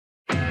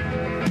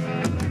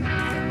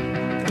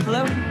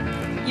Hello?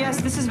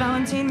 Yes, this is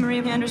Valentine,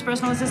 Maria Pander's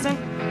personal assistant.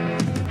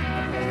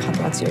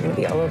 Paparazzi are going to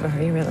be all over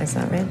her. You realize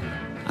that, right?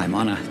 I'm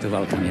honored to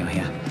welcome you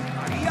here.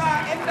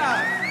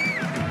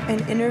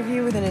 An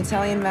interview with an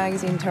Italian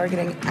magazine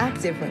targeting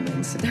active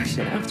women,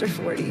 seduction after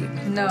 40.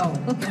 No.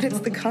 But it's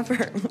the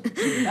cover.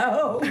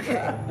 No.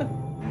 Okay.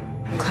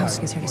 Klaus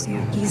is here to see you.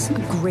 He's a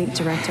great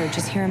director.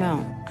 Just hear him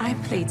out. I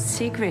played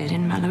Sigrid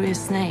in Mallory's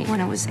Snake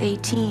when I was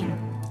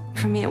 18.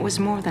 For me, it was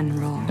more than a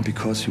role. And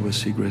because you were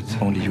secret,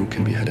 only you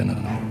can be head in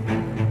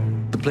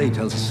it. The play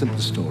tells a simple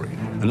story.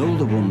 An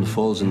older woman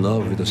falls in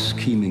love with a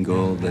scheming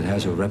girl that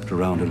has her wrapped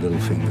around her little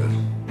finger.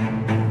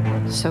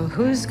 So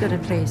who's gonna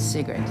play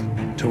Sigrid?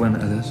 Joanne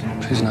Ellis,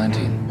 she's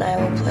 19. I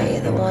will play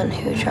the one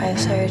who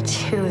drives her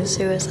to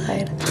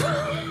suicide.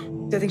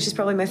 I think she's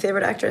probably my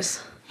favorite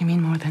actress. You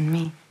mean more than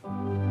me?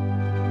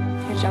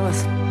 You're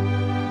jealous.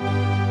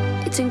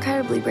 It's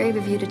incredibly brave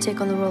of you to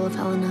take on the role of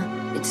Helena.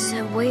 It's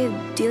a way of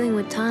dealing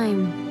with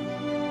time.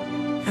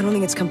 I don't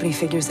think it's company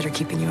figures that are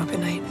keeping you up at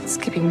night. It's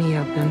keeping me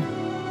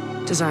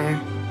open. Desire.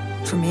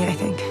 For me, I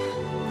think.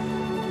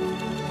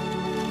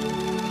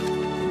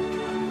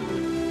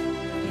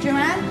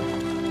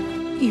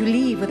 Joanne? You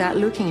leave without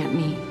looking at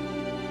me.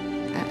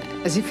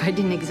 As if I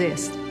didn't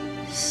exist.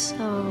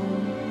 So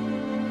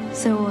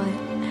what?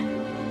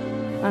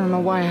 I don't know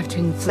why I have to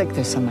inflict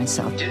this on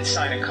myself. Did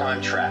sign a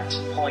contract.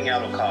 Pulling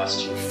out will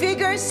cost you.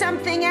 Figure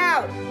something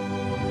out!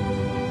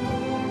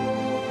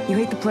 You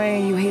hate the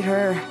play, you hate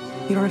her.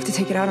 You don't have to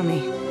take it out on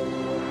me.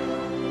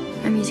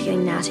 I'm used to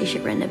getting nasty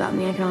shit written about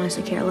me. I can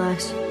honestly care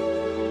less.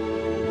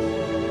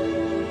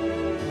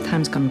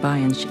 Time's gone by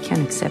and she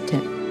can't accept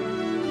it.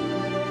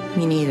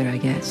 Me neither, I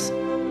guess.